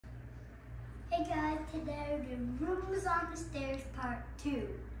Hey guys, today the Rooms on the Stairs Part 2.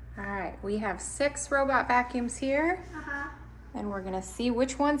 All right, we have 6 robot vacuums here, and we're gonna see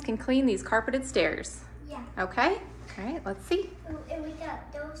which ones can clean these carpeted stairs. Yeah. Okay? All right, let's see. And we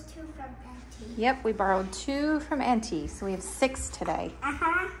got those 2 from Auntie. Yep, we borrowed 2 from Auntie, so we have 6 today.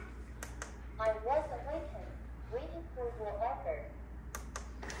 I was awakened, waiting for your order.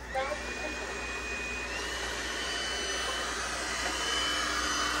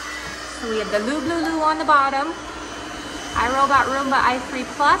 So we have the Lublu on the bottom, iRobot Roomba i3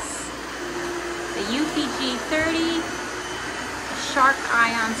 Plus, the Eufy G30, the Shark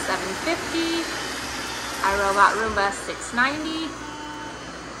Ion 750, iRobot Roomba 690.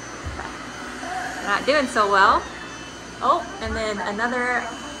 Not doing so well. Oh, and then another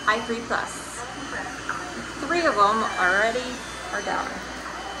i3 Plus. 3 of them already are down.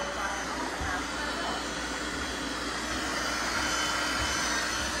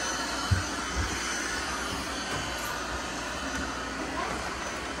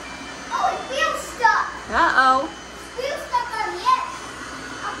 Uh-oh. We're stuck on the edge.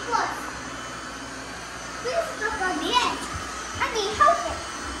 Up close. We're stuck on the edge. I need help.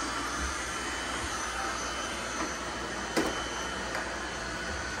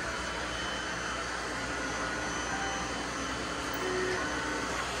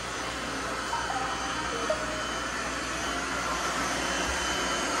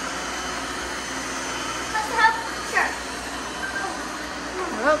 Let's help. Sure.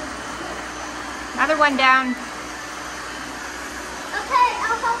 Oh. Another one down. Okay,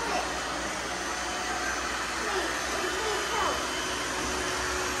 I'll help it. Please help.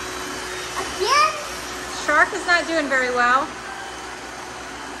 Again? Shark is not doing very well.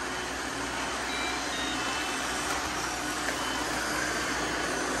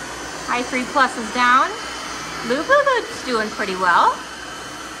 i3 Plus is down. Lublu's doing pretty well.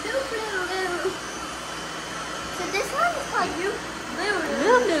 Lublu. So this one is called Lublu.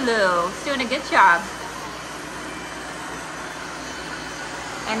 Lublu's doing a good job.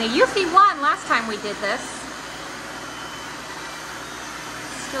 And the Eufy won last time we did this.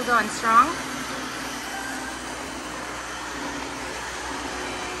 Still going strong.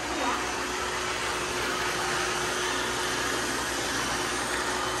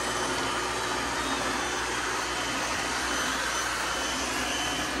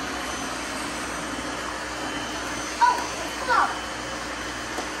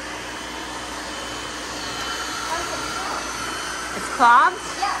 It's clogged?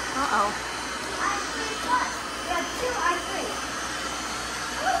 Yeah. Uh-oh. i3 Plus. We have 2 i3.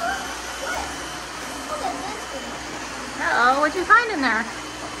 Look at this thing. Uh-oh, what'd you find in there?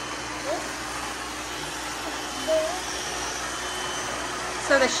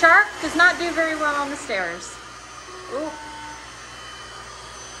 So the Shark does not do very well on the stairs. Ooh.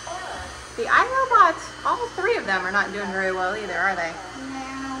 The iRobot, all 3 of them are not doing very well either, are they?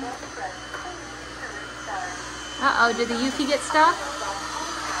 Uh-oh, did the Eufy get stuck?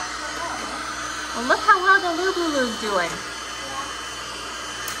 Well, look how well the Lublu's doing.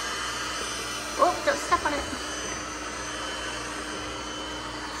 Oh, don't step on it.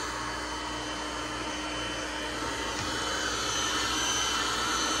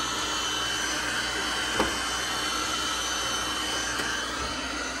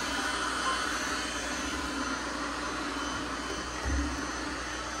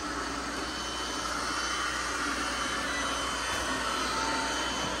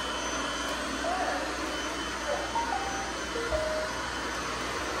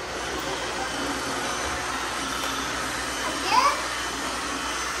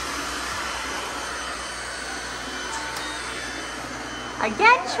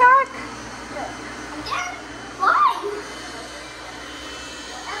 Again, Shark? Again? Why?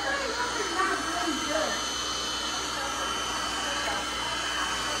 Everyone is not doing good.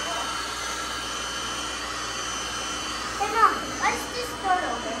 Hey Mom, let's just start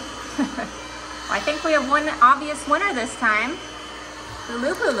over. Well, I think we have one obvious winner this time. The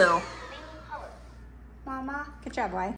Lublu. Mama. Good job, Y.